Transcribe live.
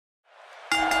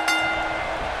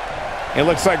It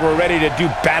looks like we're ready to do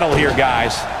battle here,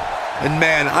 guys. And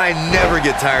man, I never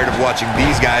get tired of watching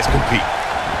these guys compete.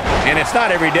 And it's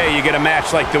not every day you get a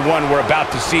match like the one we're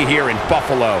about to see here in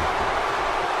Buffalo.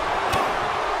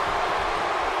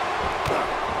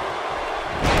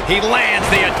 He lands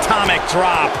the atomic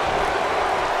drop.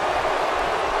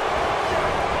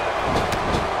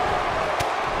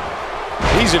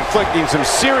 He's inflicting some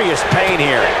serious pain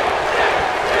here.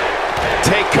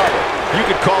 Take cover. You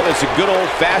could call this a good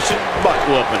old-fashioned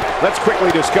butt-whooping. Let's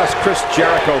quickly discuss Chris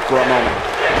Jericho for a moment.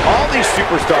 All these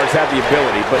superstars have the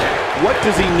ability, but what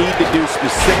does he need to do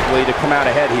specifically to come out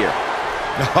ahead here?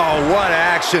 Oh, what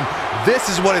action.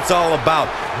 This is what it's all about.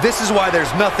 This is why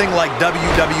there's nothing like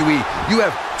WWE. You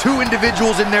have two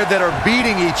individuals in there that are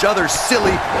beating each other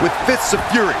silly with fists of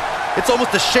fury. It's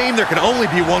almost a shame there can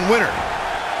only be one winner.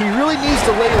 He really needs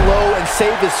to lay low and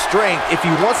save his strength if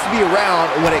he wants to be around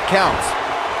when it counts.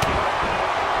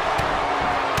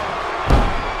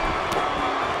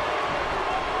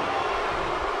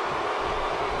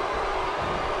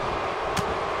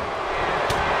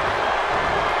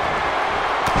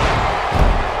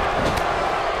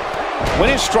 When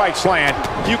his strikes land,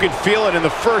 you can feel it in the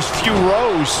first few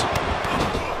rows.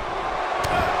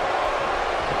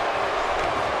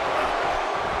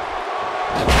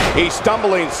 He's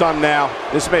stumbling some now.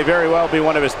 This may very well be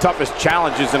one of his toughest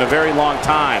challenges in a very long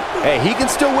time. Hey, he can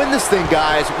still win this thing,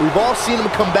 guys. We've all seen him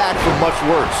come back from much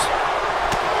worse.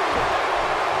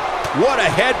 What a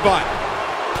headbutt.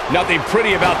 Nothing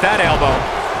pretty about that elbow.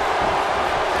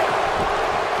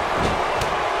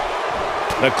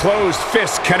 The closed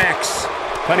fist connects.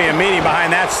 Plenty of meaning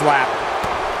behind that slap.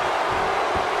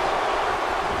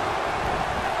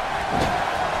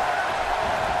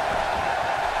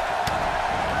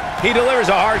 He delivers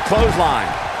a hard clothesline.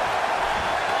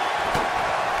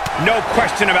 No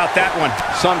question about that one.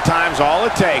 Sometimes all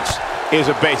it takes is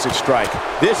a basic strike.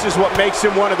 This is what makes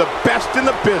him one of the best in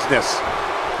the business.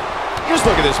 Just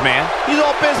look at this man. He's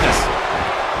all business.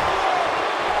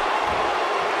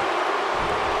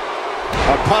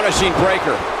 A punishing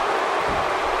breaker.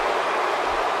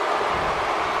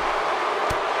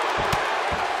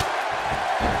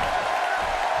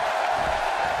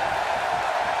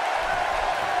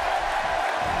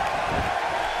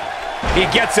 He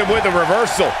gets him with a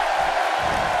reversal.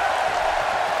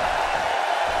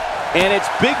 And it's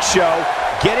Big Show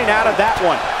getting out of that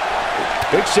one.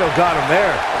 Big Show got him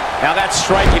there. Now that's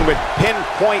striking with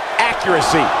pinpoint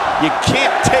accuracy. You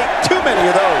can't take too many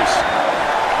of those.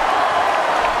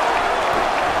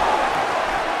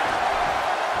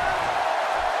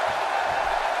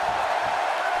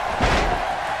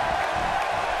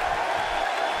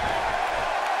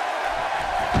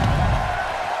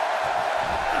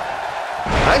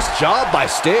 Nice job by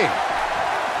Sting.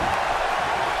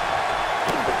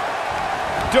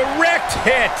 Direct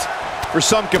hit. For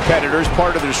some competitors,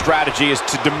 part of their strategy is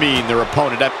to demean their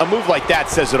opponent. A move like that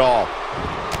says it all.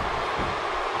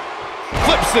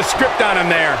 Flips the script on him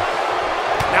there.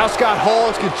 Now Scott Hall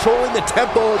is controlling the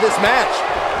tempo of this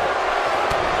match.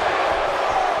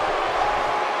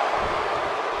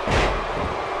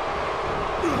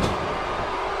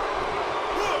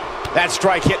 That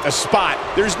strike hit the spot.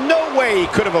 There's no way he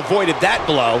could have avoided that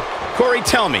blow. Corey,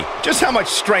 tell me, just how much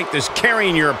strength does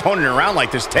carrying your opponent around like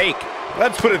this take?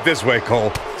 Let's put it this way,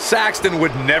 Cole. Saxton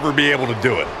would never be able to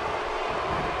do it.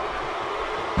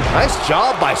 Nice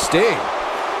job by Sting.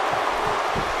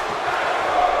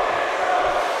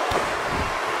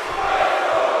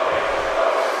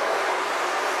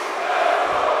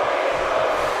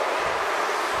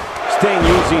 Sting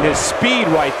using his speed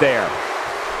right there.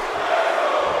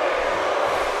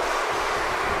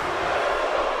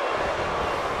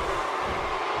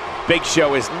 Big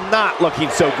Show is not looking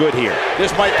so good here.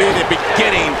 This might be the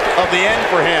beginning of the end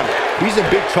for him. He's in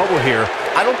big trouble here.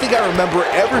 I don't think I remember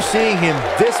ever seeing him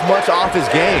this much off his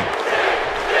game.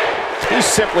 He's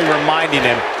simply reminding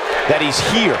him that he's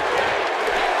here.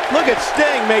 Look at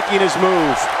Sting making his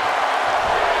move.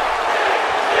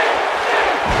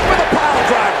 With a pile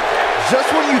driver. Just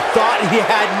when you thought he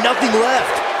had nothing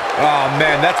left. Oh,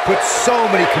 man, that's put so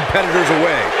many competitors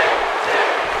away.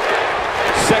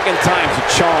 Second time's a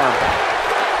charm.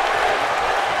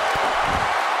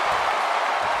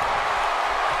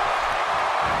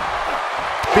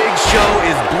 Big Show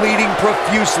is bleeding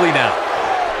profusely now.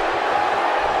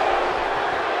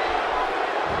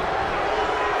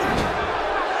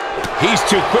 He's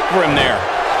too quick for him there.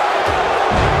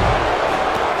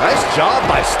 Nice job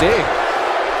by Sting.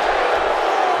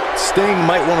 Sting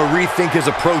might want to rethink his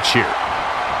approach here.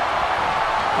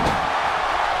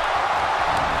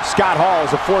 Scott Hall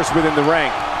is a force within the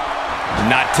ring.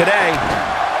 Not today.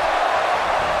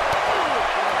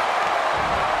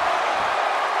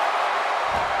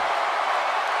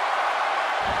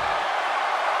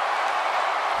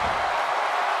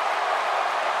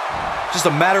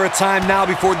 just a matter of time now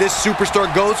before this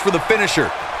superstar goes for the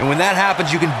finisher. And when that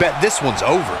happens, you can bet this one's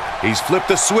over. He's flipped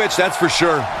the switch, that's for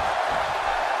sure.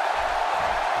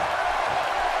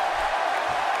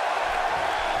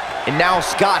 And now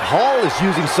Scott Hall is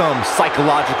using some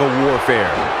psychological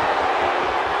warfare.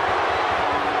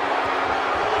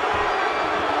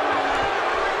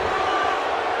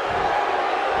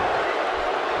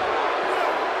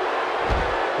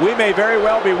 We may very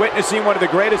well be witnessing one of the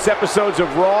greatest episodes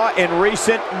of Raw in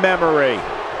recent memory.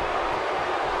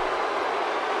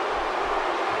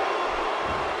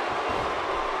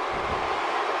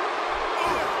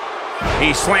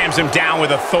 He slams him down with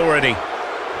authority.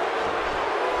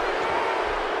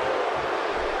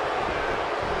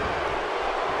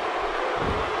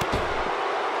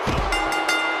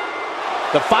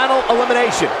 The final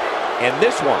elimination, and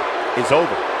this one is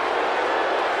over.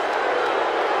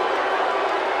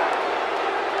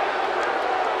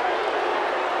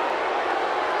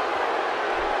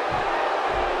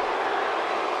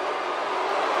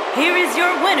 Here is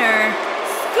your winner,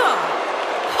 Scott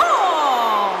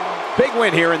Hall. Big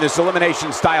win here in this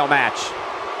elimination style match.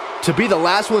 To be the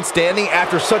last one standing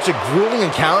after such a grueling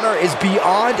encounter is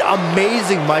beyond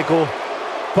amazing, Michael.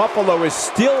 Buffalo is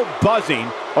still buzzing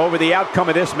over the outcome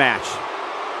of this match.